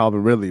in on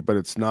Calvin Ridley, but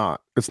it's not.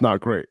 It's not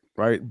great,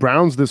 right?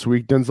 Browns this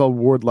week, Denzel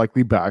Ward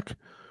likely back.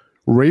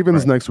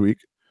 Ravens next week.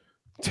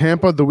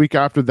 Tampa the week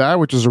after that,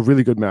 which is a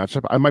really good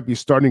matchup. I might be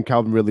starting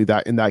Calvin Ridley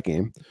in that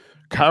game.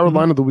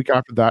 Carolina the week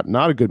after that,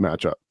 not a good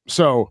matchup.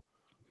 So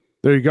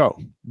There you go.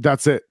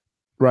 That's it.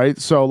 Right.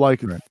 So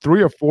like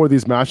 3 or 4 of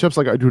these matchups,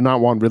 like I do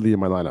not want Ridley in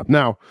my lineup.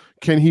 Now,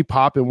 can he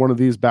pop in one of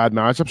these bad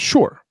matchups?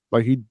 Sure.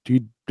 Like he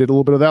did a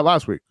little bit of that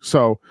last week.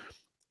 So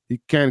he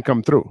can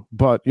come through.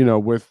 But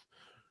with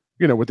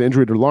the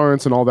injury to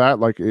Lawrence and all that,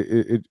 like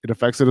it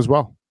affects it as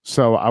well.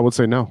 So I would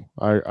say no.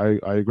 I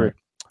agree. Right.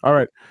 All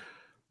right.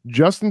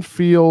 Justin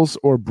Fields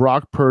or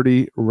Brock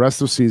Purdy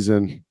rest of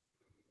season.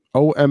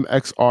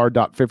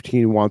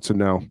 OMXR.15 wants to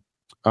know.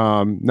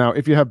 Now,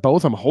 if you have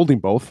both, I'm holding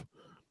both.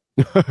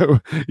 You know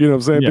what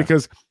I'm saying? Yeah.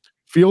 Because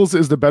Fields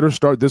is the better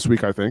start this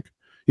week, I think.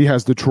 He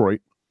has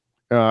Detroit.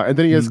 And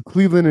then he has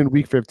Cleveland in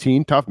week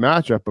 15. Tough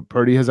matchup, but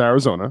Purdy has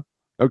Arizona.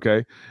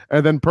 Okay.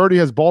 And then Purdy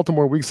has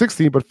Baltimore week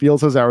 16, but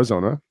Fields has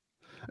Arizona.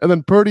 And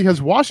then Purdy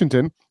has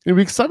Washington in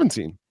week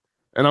 17.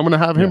 And I'm going to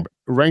have him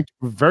ranked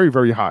very,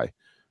 very high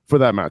for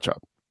that matchup.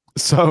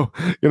 So,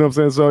 you know what I'm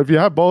saying? So if you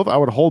have both, I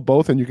would hold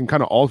both and you can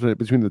kind of alternate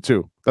between the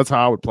two. That's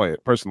how I would play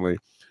it personally.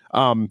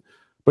 But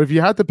if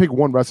you had to pick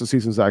one rest of the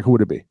season, Zach, who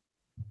would it be?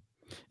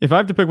 If I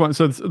have to pick one,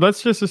 so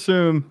let's just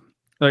assume,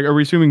 like, are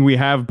we assuming we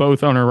have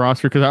both on our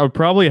roster? Because I would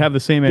probably have the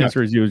same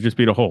answer as you, would just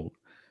be to hold.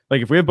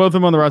 Like, if we have both of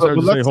them on the roster, I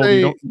would just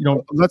say hold. You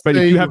don't. But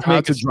if you have to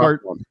make a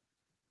start,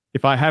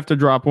 if I have to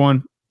drop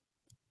one,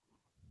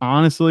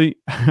 honestly,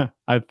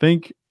 I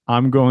think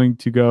I'm going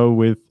to go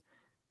with.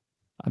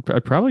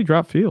 I'd probably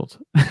drop Fields,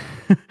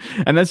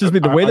 and that's just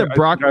the way that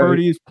Brock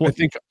Purdy is playing. I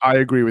think I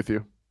agree with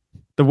you.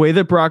 The way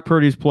that Brock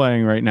Purdy is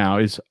playing right now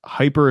is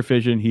hyper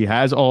efficient. He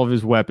has all of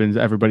his weapons.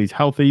 Everybody's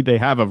healthy. They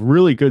have a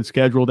really good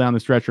schedule down the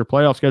stretch. Their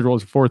playoff schedule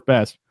is 4th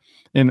best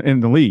in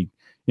the league,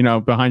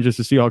 behind just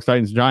the Seahawks,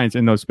 Titans, Giants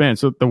in those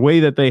spans. So the way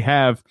that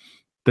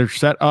they're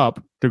set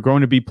up, they're going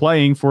to be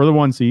playing for the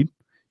 1 seed.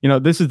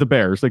 This is the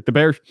Bears. Like the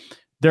Bears,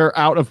 they're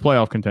out of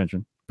playoff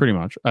contention pretty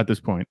much at this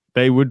point.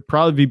 They would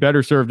probably be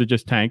better served to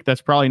just tank.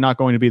 That's probably not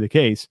going to be the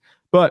case.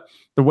 But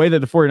the way that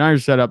the 49ers are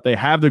set up, they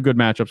have the good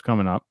matchups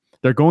coming up.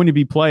 They're going to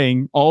be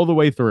playing all the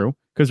way through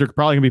because they're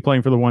probably going to be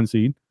playing for the 1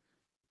 seed.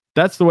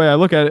 That's the way I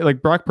look at it.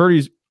 Like Brock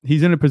Purdy's,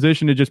 he's in a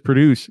position to just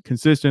produce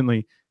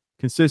consistent,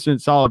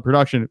 solid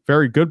production,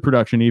 very good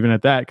production even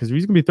at that. Because if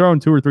he's going to be throwing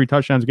 2 or 3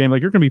 touchdowns a game,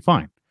 like you're going to be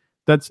fine.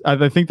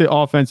 I think the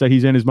offense that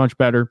he's in is much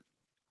better.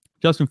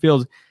 Justin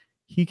Fields,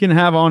 he can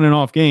have on and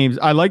off games.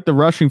 I like the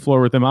rushing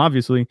floor with him,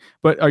 obviously,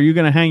 but are you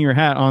going to hang your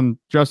hat on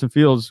Justin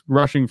Fields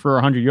rushing for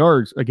 100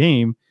 yards a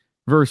game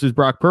versus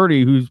Brock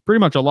Purdy, who's pretty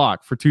much a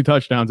lock for 2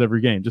 touchdowns every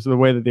game, just the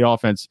way that the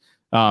offense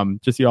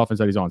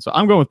that he's on. So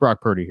I'm going with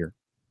Brock Purdy here.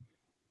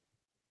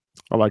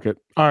 I like it.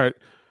 All right.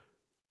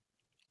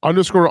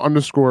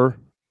 __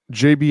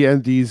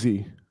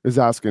 JBNDZ is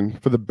asking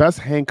for the best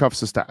handcuffs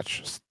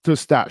to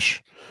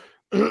stash.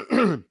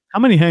 How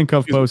many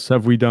handcuff posts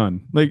have we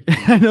done? Like,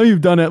 I know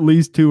you've done at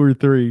least 2 or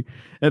 3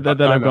 that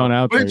have gone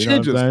out there. It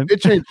changes.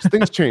 It changes.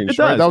 Things change.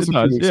 Right? That was a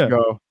few weeks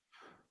ago.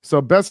 So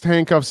best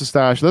handcuffs to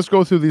stash. Let's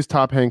go through these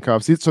top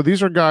handcuffs. So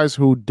these are guys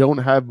who don't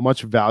have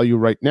much value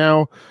right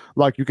now.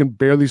 Like you can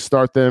barely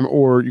start them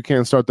or you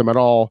can't start them at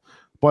all.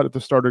 But if the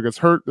starter gets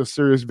hurt, there's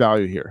serious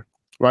value here,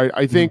 right?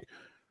 I think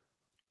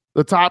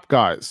the top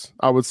guys,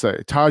 I would say,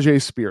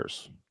 Tajay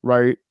Spears,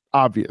 right?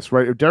 Obvious,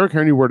 right? If Derrick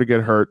Henry were to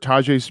get hurt,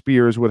 Tajay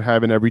Spears would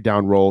have an every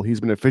down role. He's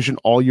been efficient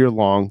all year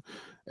long.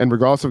 And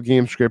regardless of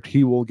game script,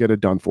 he will get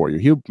it done for you.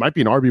 He might be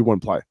an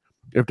RB1 play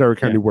if Derrick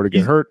Henry were to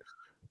get hurt.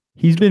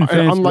 He's been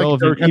fantasy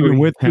relevant even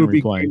with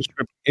Henry playing.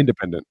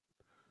 Independent.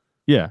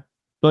 Yeah.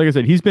 But like I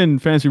said, he's been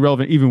fantasy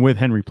relevant even with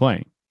Henry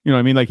playing. You know what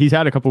I mean? Like he's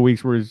had a couple of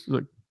weeks where he's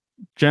like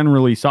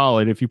generally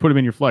solid. If you put him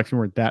in your flex and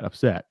weren't that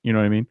upset, you know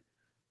what I mean?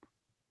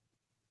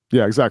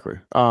 Yeah, exactly.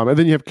 And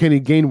then you have Kenny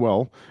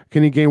Gainwell.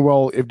 Kenny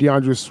Gainwell, if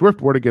DeAndre Swift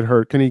were to get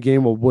hurt, Kenny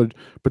Gainwell would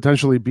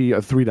potentially be a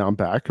 3-down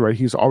back, right?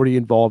 He's already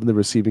involved in the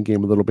receiving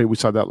game a little bit. We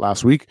saw that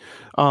last week.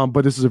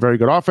 But this is a very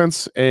good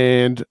offense.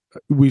 And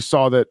we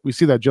see that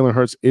Jalen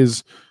Hurts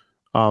is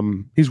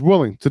he's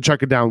willing to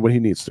check it down when he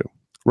needs to,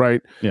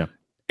 right? Yeah.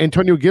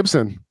 Antonio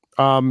Gibson,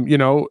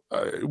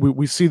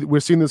 we're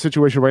seeing the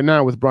situation right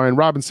now with Brian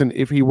Robinson.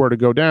 If he were to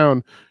go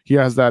down, he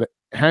has that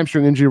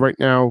hamstring injury right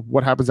now.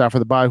 What happens after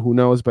the bye? Who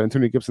knows? But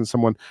Antonio Gibson is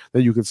someone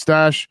that you could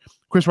stash.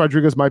 Chris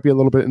Rodriguez might be a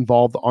little bit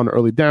involved on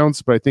early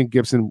downs, but I think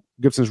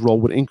Gibson's role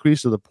would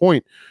increase to the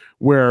point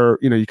where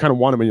you kind of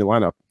want him in your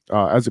lineup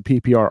as a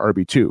PPR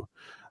RB2.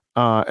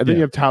 And then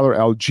you have Tyler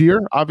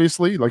Algier,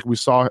 obviously. Like we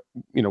saw,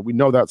 we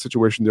know that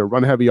situation. They're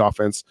run heavy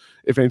offense.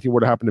 If anything were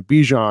to happen to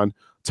Bijan,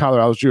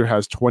 Tyler Algier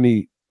has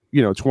 20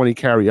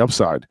 carry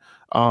upside,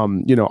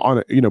 behind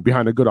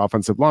a good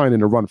offensive line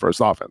in a run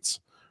first offense,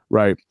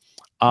 right?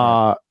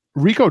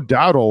 Rico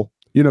Dowdle,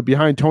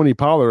 behind Tony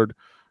Pollard,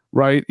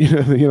 right?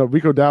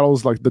 Rico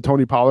Dowdle's like the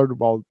Tony Pollard,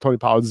 while Tony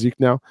Pollard's Zeke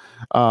now.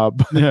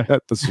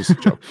 That's just a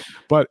joke.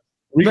 But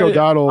Rico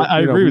Dowdle, I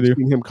agree with you.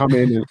 Seeing him come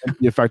in and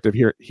be effective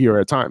here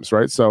at times,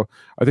 right? So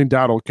I think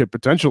Dowdle could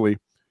potentially,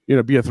 be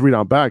a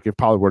 3-down back if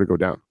Pollard were to go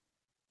down.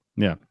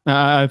 Yeah,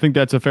 I think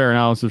that's a fair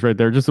analysis right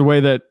there. Just the way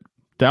that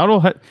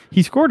Dowdle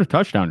he scored a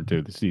touchdown or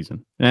 2 this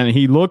season, and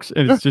he looks,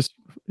 and it's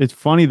it's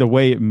funny the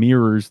way it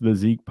mirrors the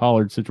Zeke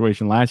Pollard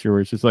situation last year,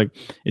 where it's just like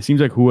it seems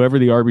like whoever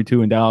the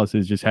RB2 in Dallas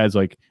is just has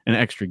like an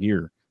extra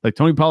gear. Like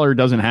Tony Pollard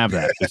doesn't have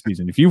that this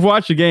season. If you've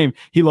watched the game,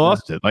 he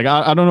lost it. Like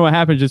I don't know what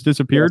happened, just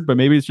disappeared. But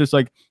maybe it's just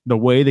like the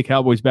way the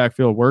Cowboys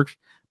backfield works.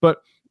 But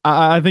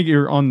I think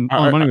you're on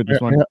money with this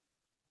one.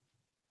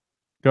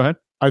 Go ahead.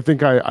 I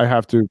think I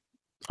have to.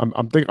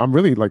 I'm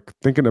really like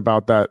thinking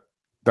about that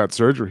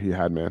surgery he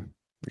had, man.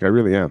 Like I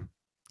really am.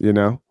 You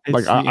know,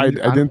 like I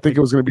didn't think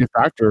it was going to be a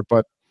factor,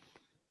 but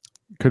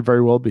could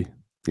very well be.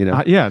 You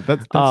know,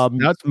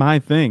 that's my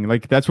thing.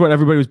 Like that's what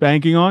everybody was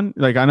banking on.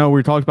 Like I know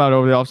we talked about it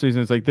over the offseason.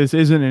 It's like this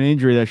isn't an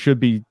injury that should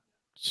be,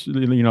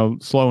 you know,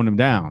 slowing him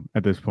down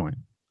at this point.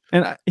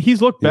 And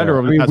he's looked better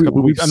over the past couple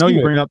of weeks. I know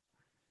you bring up.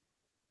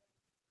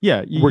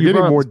 Yeah, we're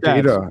getting more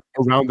data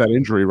around that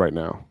injury right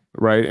now,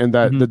 right? And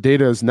that the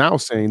data is now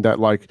saying that,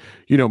 like,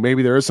 you know,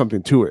 maybe there is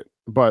something to it.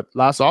 But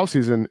last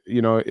offseason,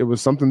 you know, it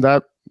was something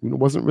that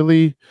wasn't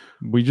really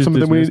something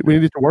that we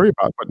needed to worry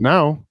about. But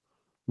now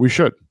we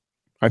should,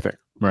 I think.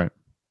 Right.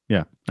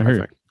 Yeah, I hear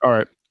you. All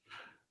right.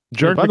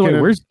 Jerick by the way,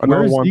 where's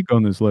Zeke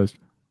on this list?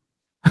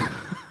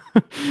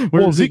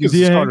 Zeke is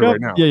the starter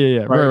right now.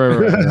 Yeah.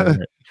 Right.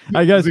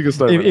 I guess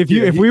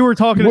if we were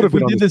talking, if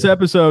we did this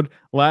episode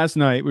last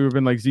night, we would have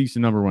been like Zeke's the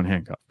number one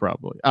handcuff,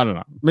 probably. I don't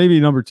know, maybe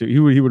number two. He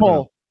would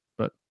have,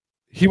 but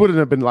he wouldn't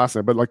have been last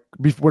night. But like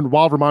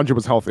while Ramondre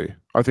was healthy,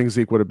 I think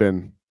Zeke would have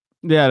been.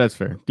 Yeah, that's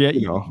fair. Yeah,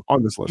 you know,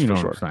 on this list for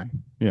sure.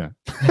 Yeah.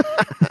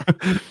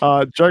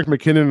 Jerick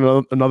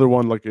McKinnon, another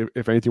one. Like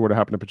if anything were to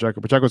happen to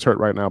Pacheco, Pacheco's hurt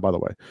right now, by the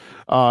way.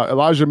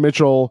 Elijah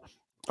Mitchell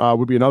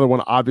would be another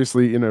one.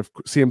 Obviously, you know, if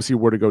CMC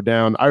were to go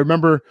down, I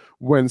remember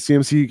when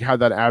CMC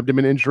had that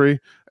abdomen injury,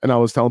 and I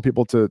was telling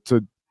people to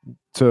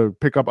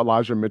pick up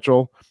Elijah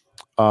Mitchell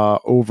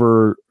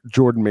over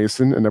Jordan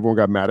Mason, and everyone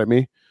got mad at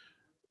me,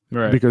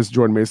 right? Because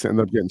Jordan Mason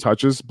ended up getting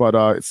touches, but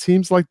it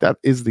seems like that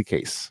is the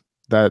case.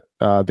 That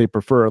they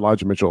prefer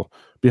Elijah Mitchell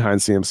behind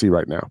CMC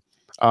right now.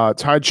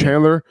 Ty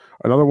Chandler,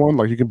 another one,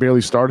 like you can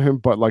barely start him,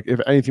 but like if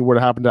anything were to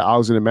happen to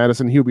Alexander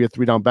Madison, he would be a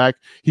 3-down back.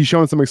 He's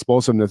shown some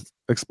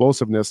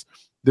explosiveness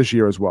this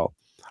year as well.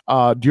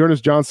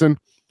 Dearness Johnson,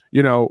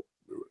 you know,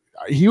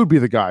 he would be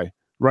the guy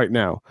right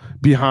now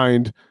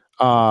behind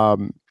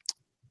Travis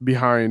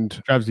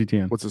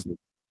Etienne. What's his name?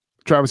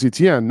 Travis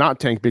Etienne, not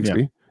Tank Bigsby.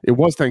 Yeah. It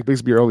was Tank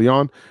Bigsby early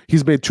on.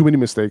 He's made too many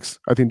mistakes.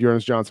 I think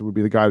Dearness Johnson would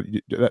be the guy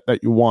that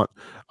you want,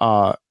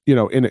 you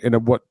know, in a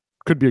what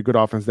could be a good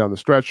offense down the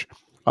stretch.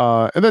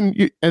 And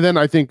then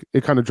I think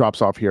it kind of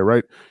drops off here,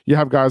 right? You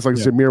have guys like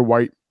Zamir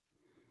White,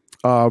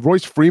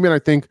 Royce Freeman. I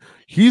think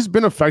he's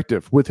been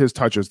effective with his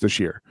touches this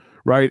year,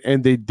 right?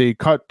 And they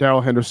cut Darrell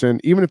Henderson.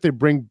 Even if they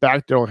bring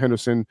back Darrell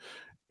Henderson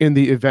in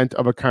the event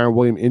of a Kyren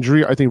Williams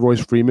injury, I think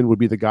Royce Freeman would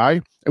be the guy.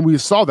 And we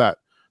saw that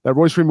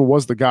Royce Freeman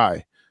was the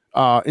guy.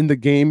 In the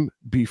game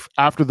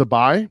after the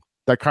bye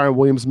that Kyren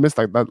Williams missed,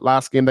 like that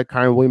last game that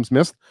Kyren Williams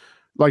missed,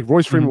 like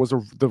Royce Freeman was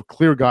the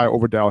clear guy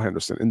over Darrell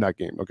Henderson in that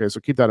game. Okay,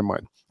 so keep that in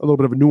mind. A little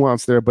bit of a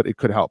nuance there, but it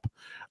could help.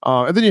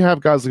 And then you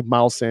have guys like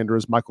Miles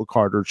Sanders, Michael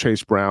Carter,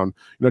 Chase Brown.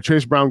 You know,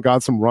 Chase Brown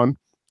got some run,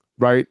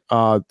 right?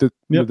 You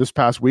know, this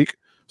past week.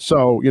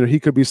 So, you know, he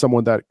could be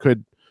someone that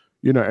could,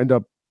 you know, end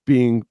up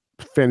being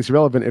fantasy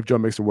relevant if Joe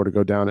Mixon were to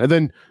go down. And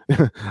then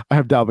I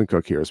have Dalvin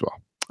Cook here as well.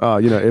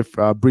 You know, if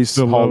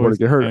Breece Hall were to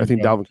get hurt, I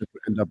think Dalvin could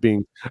end up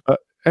being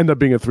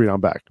a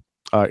 3-down back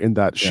in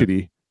that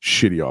shitty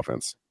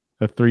offense.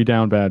 A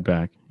 3-down bad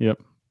back.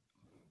 Yep.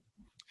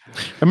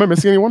 Am I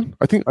missing anyone?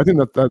 I think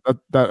that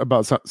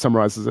about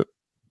summarizes it.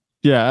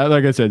 Yeah,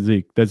 like I said,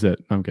 Zeke. That's it.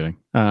 I'm kidding.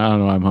 I don't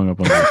know why I'm hung up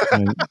on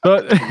that.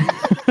 But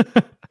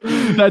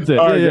that's it.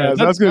 Right, yeah,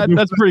 that's good.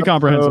 That's a pretty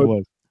comprehensive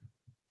list.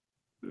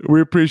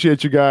 We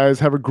appreciate you guys.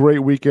 Have a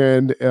great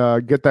weekend.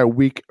 Get that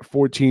week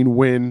 14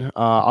 win.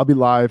 I'll be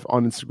live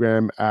on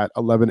Instagram at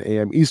 11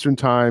 a.m. Eastern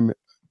time.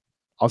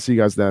 I'll see you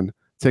guys then.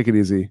 Take it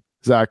easy.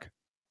 Zach,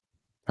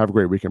 have a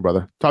great weekend,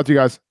 brother. Talk to you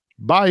guys.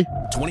 Bye.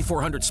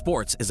 2400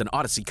 Sports is an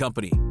Odyssey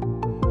company.